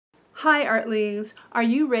Hi Artlings, are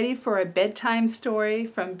you ready for a bedtime story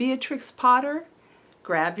from Beatrix Potter?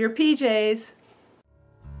 Grab your PJs.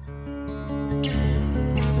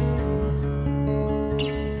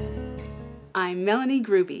 I'm Melanie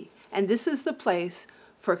Gruby, and this is the place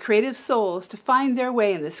for creative souls to find their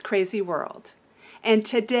way in this crazy world. And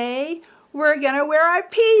today, we're gonna wear our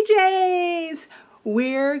PJs!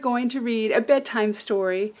 We're going to read a bedtime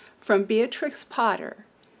story from Beatrix Potter.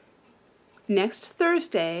 Next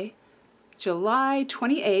Thursday, July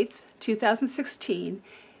 28th, 2016,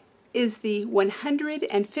 is the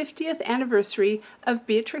 150th anniversary of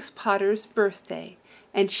Beatrix Potter's birthday,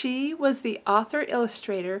 and she was the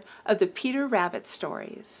author-illustrator of the Peter Rabbit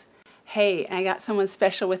stories. Hey, I got someone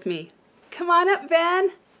special with me. Come on up,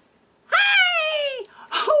 Ben. Hi!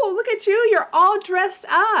 Oh, look at you. You're all dressed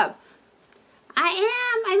up. I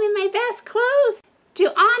am. I'm in my best clothes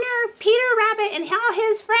to honor Peter Rabbit and all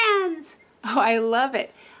his friends. Oh, I love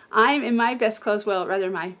it. I'm in my best clothes, well,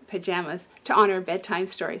 rather my pajamas, to honor bedtime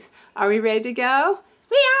stories. Are we ready to go?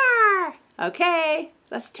 We are! Okay,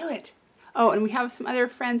 let's do it. Oh, and we have some other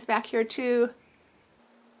friends back here too.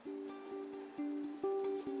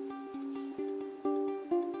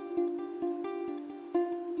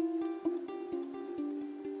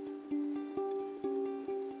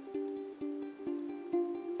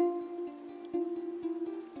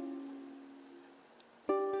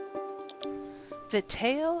 The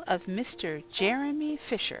Tale of Mr. Jeremy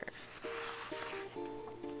Fisher.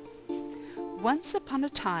 Once upon a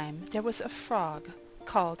time there was a frog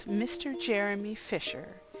called Mr. Jeremy Fisher.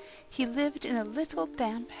 He lived in a little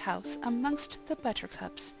damp house amongst the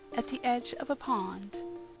buttercups at the edge of a pond.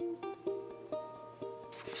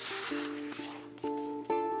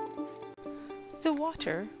 The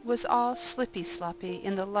water was all slippy-sloppy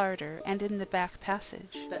in the larder and in the back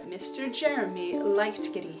passage. But Mr. Jeremy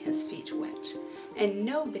liked getting his feet wet, and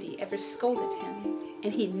nobody ever scolded him,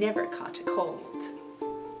 and he never caught a cold.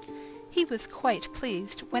 He was quite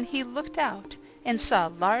pleased when he looked out and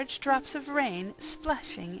saw large drops of rain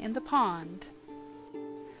splashing in the pond.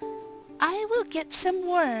 I will get some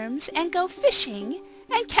worms and go fishing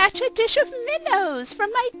and catch a dish of minnows for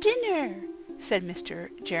my dinner, said Mr.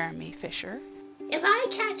 Jeremy Fisher. If I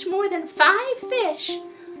catch more than 5 fish,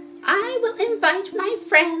 I will invite my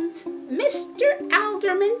friends, Mr.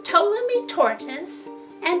 Alderman Ptolemy Tortoise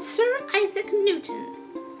and Sir Isaac Newton.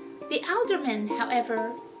 The alderman,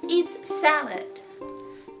 however, eats salad.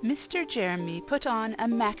 Mr. Jeremy put on a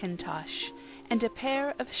mackintosh and a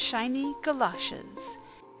pair of shiny galoshes.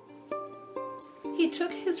 He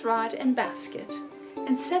took his rod and basket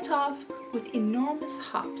and set off with enormous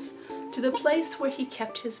hops to the place where he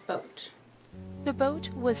kept his boat. The boat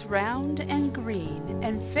was round and green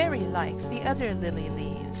and very like the other lily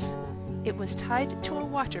leaves. It was tied to a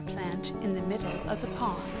water plant in the middle of the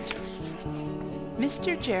pond.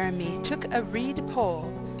 Mr. Jeremy took a reed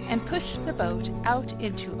pole and pushed the boat out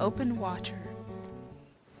into open water.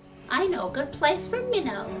 I know a good place for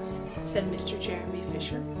minnows, said Mr. Jeremy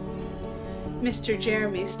Fisher. Mr.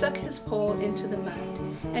 Jeremy stuck his pole into the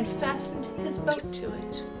mud and fastened his boat to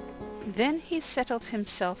it. Then he settled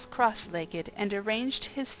himself cross-legged and arranged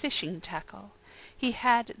his fishing tackle. He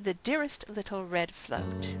had the dearest little red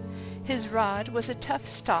float. His rod was a tough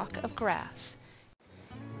stalk of grass.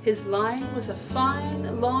 His line was a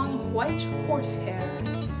fine, long white horsehair,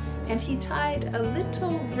 and he tied a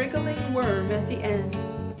little wriggling worm at the end.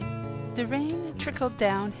 The rain trickled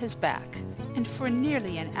down his back, and for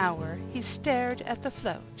nearly an hour he stared at the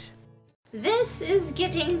float. This is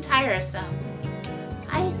getting tiresome.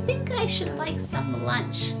 I think I should like some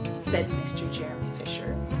lunch, said Mr. Jeremy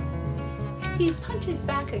Fisher. He punted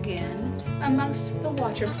back again amongst the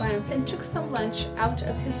water plants and took some lunch out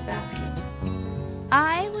of his basket.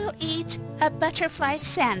 I will eat a butterfly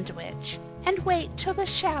sandwich and wait till the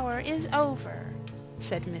shower is over,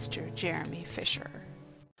 said Mr. Jeremy Fisher.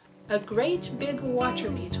 A great big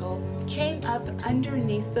water beetle came up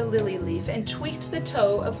underneath the lily leaf and tweaked the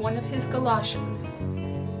toe of one of his galoshes.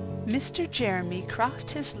 Mr. Jeremy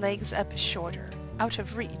crossed his legs up shorter, out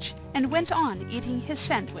of reach, and went on eating his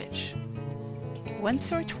sandwich.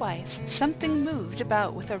 Once or twice something moved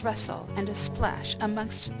about with a rustle and a splash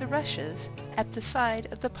amongst the rushes at the side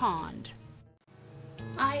of the pond.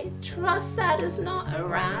 I trust that is not a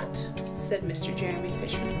rat, said Mr. Jeremy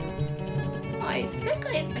Fisher. I think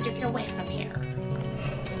I'd better get away from here.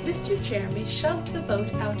 Mr. Jeremy shoved the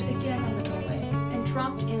boat out again a little way and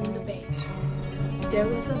dropped in the bait. There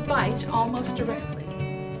was a bite almost directly.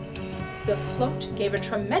 The float gave a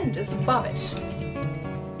tremendous bobbit.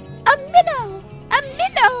 A minnow! A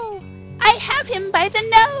minnow! I have him by the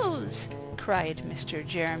nose! cried Mr.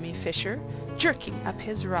 Jeremy Fisher, jerking up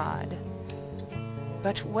his rod.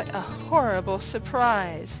 But what a horrible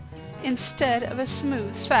surprise! Instead of a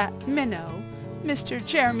smooth, fat minnow, Mr.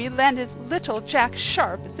 Jeremy landed little Jack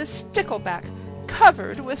Sharp, the stickleback,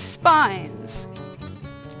 covered with spines.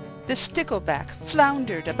 The stickleback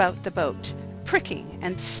floundered about the boat, pricking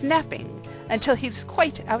and snapping until he was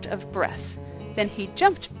quite out of breath. Then he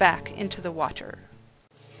jumped back into the water.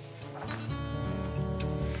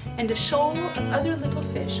 And a shoal of other little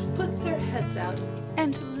fish put their heads out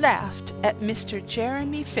and laughed at Mr.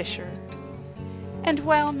 Jeremy Fisher. And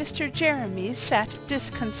while Mr. Jeremy sat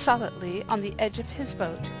disconsolately on the edge of his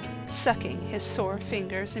boat, sucking his sore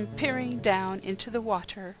fingers and peering down into the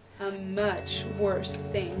water, a much worse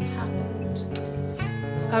thing happened.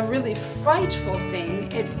 A really frightful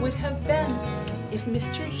thing it would have been if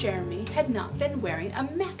Mr. Jeremy had not been wearing a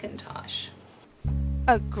mackintosh.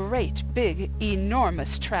 A great big,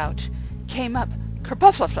 enormous trout came up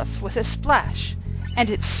kerbuffluff with a splash, and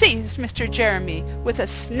it seized Mr. Jeremy with a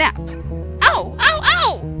snap. Ow! Ow!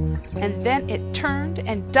 Ow! And then it turned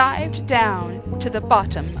and dived down to the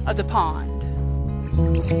bottom of the pond.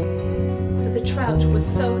 But the trout was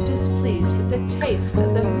so displeased with the taste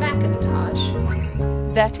of the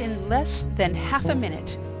mackintosh that in less than half a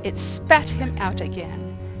minute it spat him out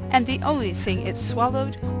again, and the only thing it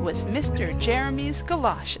swallowed was Mr. Jeremy's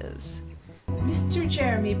galoshes. Mr.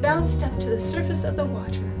 Jeremy bounced up to the surface of the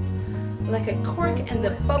water like a cork and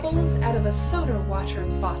the bubbles out of a soda water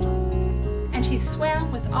bottle, and he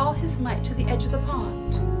swam with all his might to the edge of the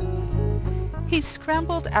pond. He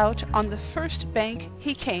scrambled out on the first bank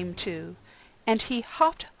he came to, and he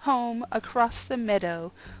hopped home across the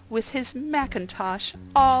meadow with his mackintosh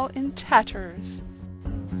all in tatters.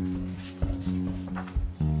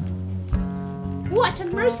 What a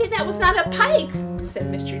mercy that was not a pike,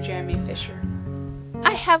 said Mr. Jeremy Fisher.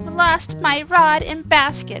 I have lost my rod and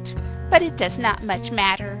basket, but it does not much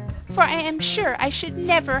matter, for I am sure I should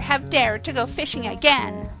never have dared to go fishing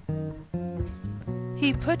again.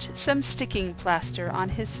 He put some sticking plaster on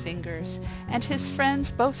his fingers, and his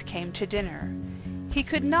friends both came to dinner. He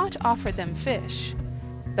could not offer them fish,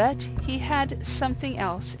 but he had something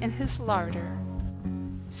else in his larder.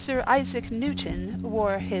 Sir Isaac Newton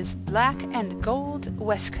wore his black and gold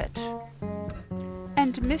waistcoat,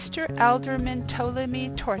 and Mr. Alderman Ptolemy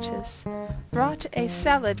Tortoise brought a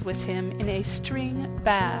salad with him in a string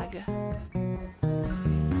bag.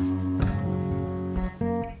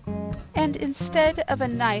 And instead of a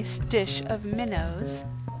nice dish of minnows,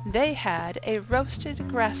 they had a roasted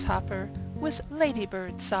grasshopper with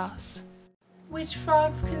ladybird sauce, which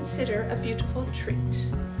frogs consider a beautiful treat,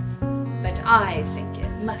 but I think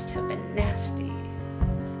it must have been nasty.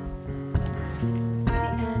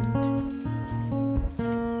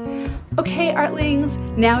 Okay, Artlings,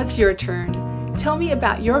 now it's your turn. Tell me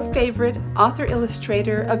about your favorite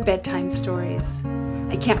author-illustrator of bedtime stories.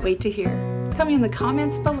 I can't wait to hear. Tell me in the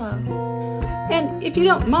comments below. And if you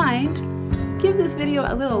don't mind, give this video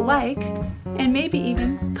a little like and maybe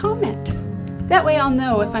even comment. That way I'll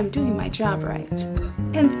know if I'm doing my job right.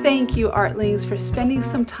 And thank you, Artlings, for spending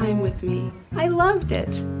some time with me. I loved it.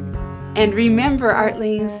 And remember,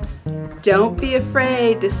 Artlings, don't be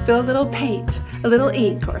afraid to spill a little paint, a little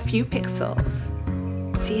ink, or a few pixels.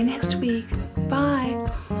 See you next week. Bye.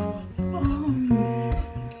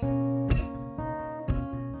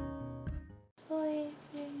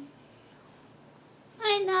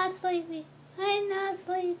 I'm not sleepy. I'm not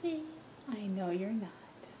sleepy. I know you're not.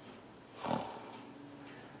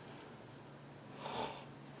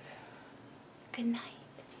 Good night.